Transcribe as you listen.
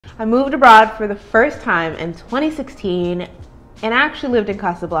I moved abroad for the first time in 2016 and actually lived in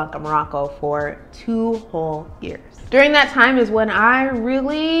Casablanca, Morocco for 2 whole years. During that time is when I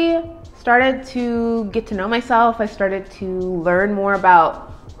really started to get to know myself. I started to learn more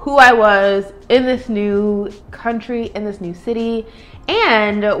about who I was in this new country, in this new city,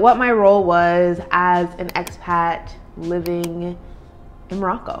 and what my role was as an expat living in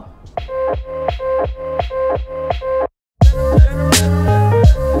Morocco.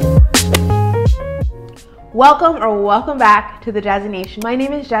 Welcome back to the Jazzy Nation. My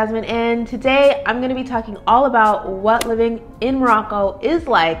name is Jasmine, and today I'm going to be talking all about what living in Morocco is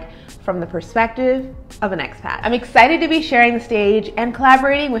like from the perspective of an expat. I'm excited to be sharing the stage and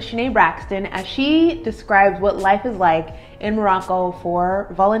collaborating with Sinead Braxton as she describes what life is like in Morocco for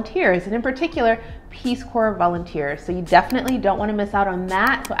volunteers, and in particular, Peace Corps volunteers. So you definitely don't want to miss out on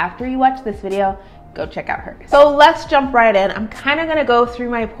that. So after you watch this video, go check out hers. So let's jump right in. I'm kind of gonna go through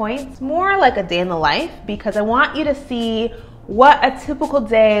my points more like a day in the life, because I want you to see what a typical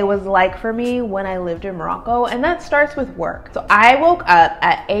day was like for me when I lived in Morocco, and that starts with work. So I woke up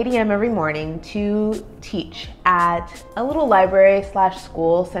at 8 a.m. every morning to teach at a little library /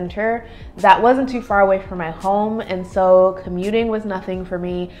 school center that wasn't too far away from my home, and so commuting was nothing for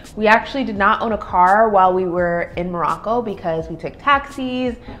me. We actually did not own a car while we were in Morocco because we took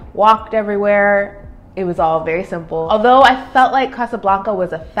taxis, walked everywhere. It was all very simple. Although I felt like Casablanca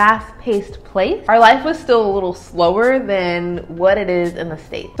was a fast-paced place, our life was still a little slower than what it is in the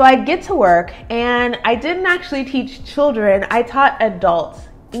States. So I'd get to work, and I didn't actually teach children. I taught adults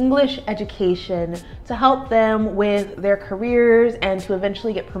English education to help them with their careers and to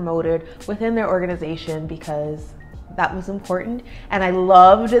eventually get promoted within their organization, because that was important. And I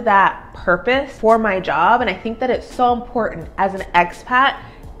loved that purpose for my job. And I think that it's so important as an expat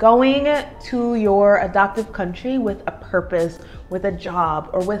going to your adoptive country with a purpose, with a job,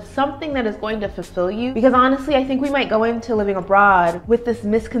 or with something that is going to fulfill you. Because honestly, I think we might go into living abroad with this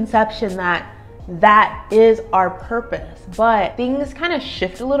misconception that that is our purpose. But things kind of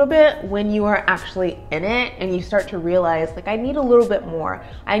shift a little bit when you are actually in it and you start to realize, like, I need a little bit more.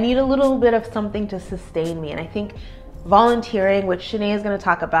 I need a little bit of something to sustain me. And I think volunteering, which Sinead is going to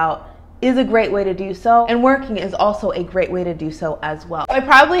talk about, is a great way to do so, and working is also a great way to do so as well. I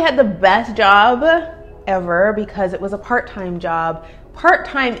probably had the best job ever because it was a part-time job,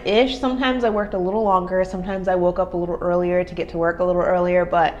 part-time-ish. Sometimes I worked a little longer, sometimes I woke up a little earlier to get to work a little earlier,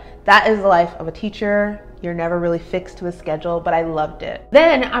 but that is the life of a teacher. You're never really fixed to a schedule, but I loved it.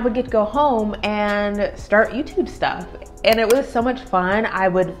 Then I would get to go home and start YouTube stuff, and it was so much fun. I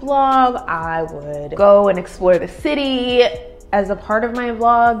would vlog, I would go and explore the city as a part of my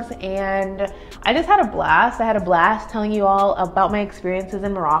vlogs, and I just had a blast. I had a blast telling you all about my experiences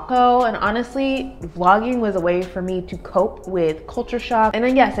in Morocco, and honestly, vlogging was a way for me to cope with culture shock. And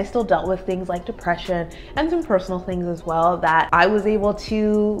then yes, I still dealt with things like depression and some personal things as well that I was able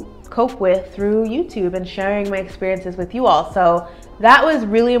to cope with through YouTube and sharing my experiences with you all. So that was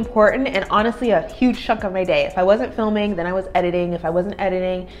really important, and honestly a huge chunk of my day. If I wasn't filming, then I was editing. If I wasn't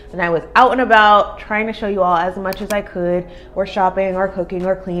editing, then I was out and about trying to show you all as much as I could, or shopping or cooking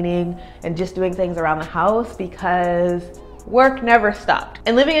or cleaning and just doing things around the house, because work never stopped.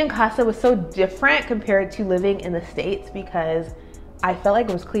 And living in Casa was so different compared to living in the States because I felt like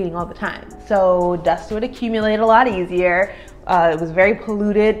I was cleaning all the time. So dust would accumulate a lot easier. It was very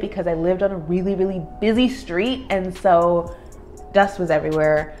polluted because I lived on a really, really busy street, and so dust was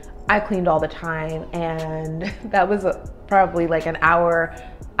everywhere. I cleaned all the time, and that was probably like an hour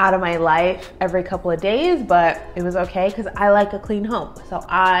out of my life every couple of days, but it was okay because I like a clean home. So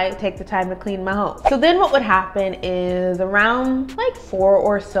I take the time to clean my home. So then what would happen is around like 4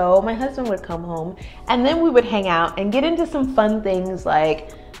 or so, my husband would come home, and then we would hang out and get into some fun things like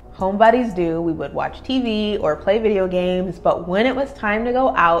homebodies do. We would watch TV or play video games, but when it was time to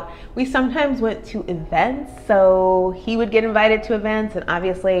go out, we sometimes went to events. So he would get invited to events, and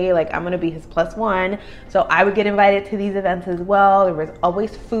obviously, like, I'm gonna be his +1, so I would get invited to these events as well. There was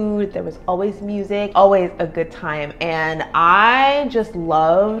always food, there was always music, always a good time. And I just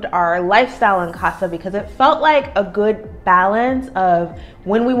loved our lifestyle in Casa because it felt like a good balance of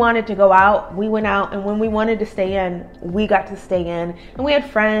when we wanted to go out, we went out, and when we wanted to stay in, we got to stay in. And we had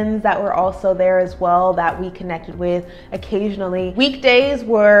friends that were also there as well that we connected with occasionally. Weekdays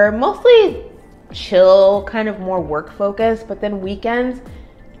were mostly chill, kind of more work focused, but then weekends,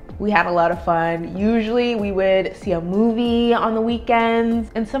 we had a lot of fun. Usually we would see a movie on the weekends,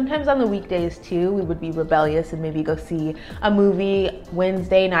 and sometimes on the weekdays too. We would be rebellious and maybe go see a movie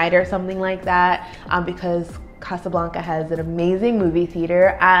Wednesday night or something like that, because Casablanca has an amazing movie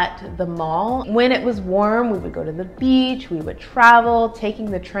theater at the mall. When it was warm, we would go to the beach, we would travel, taking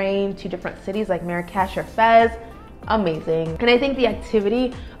the train to different cities like Marrakesh or Fez. Amazing. And I think the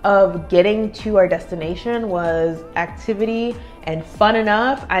activity of getting to our destination was activity and fun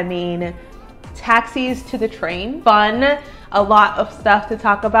enough. I mean, taxis to the train, fun, a lot of stuff to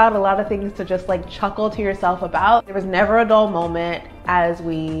talk about, a lot of things to just like chuckle to yourself about. There was never a dull moment as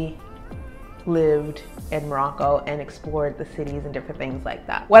we lived in Morocco and explored the cities and different things like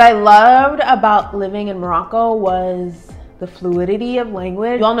that. What I loved about living in Morocco was the fluidity of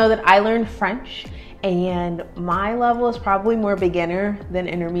language. You all know that I learned French, and my level is probably more beginner than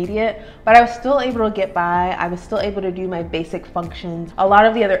intermediate, but I was still able to get by. I was still able to do my basic functions. A lot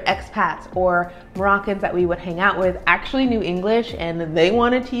of the other expats or Moroccans that we would hang out with actually knew English, and they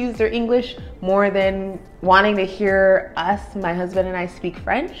wanted to use their English more than wanting to hear us, my husband and I, speak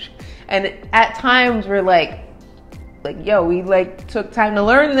French. And at times we're like, yo, we like took time to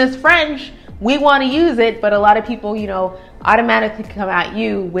learn this French. We want to use it, but a lot of people, you know, automatically come at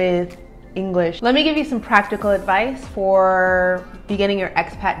you with English. Let me give you some practical advice for beginning your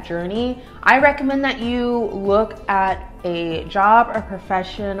expat journey. I recommend that you look at a job or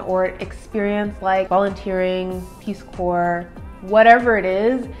profession or experience like volunteering, Peace Corps, whatever it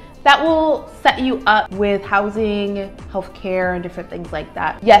is, that will set you up with housing, healthcare, and different things like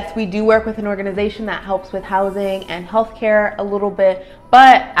that. Yes, we do work with an organization that helps with housing and healthcare a little bit,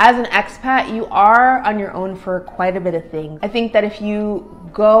 but as an expat, you are on your own for quite a bit of things. I think that if you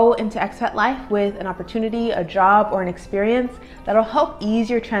go into expat life with an opportunity, a job, or an experience, that'll help ease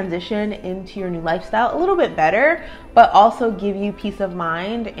your transition into your new lifestyle a little bit better, but also give you peace of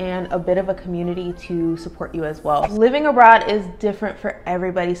mind and a bit of a community to support you as well. Living abroad is different for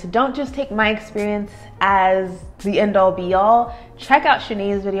everybody, so don't just take my experience as the end-all be-all. Check out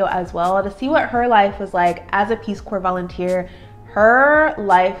Shanae's video as well to see what her life was like as a Peace Corps volunteer. Her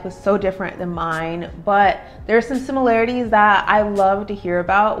life was so different than mine, but there's some similarities that I love to hear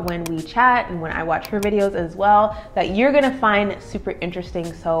about when we chat and when I watch her videos as well that you're gonna find super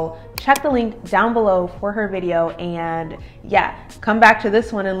interesting. So check the link down below for her video, and yeah, come back to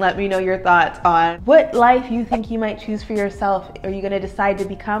this one and let me know your thoughts on what life you think you might choose for yourself. Are you gonna decide to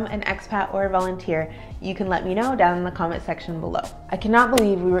become an expat or a volunteer? You can let me know down in the comment section below. I cannot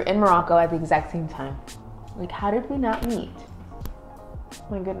believe we were in Morocco at the exact same time. Like, how did we not meet?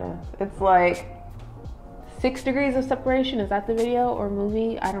 My goodness, it's like 6 degrees of separation. Is that the video or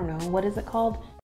movie? I don't know. What is it called?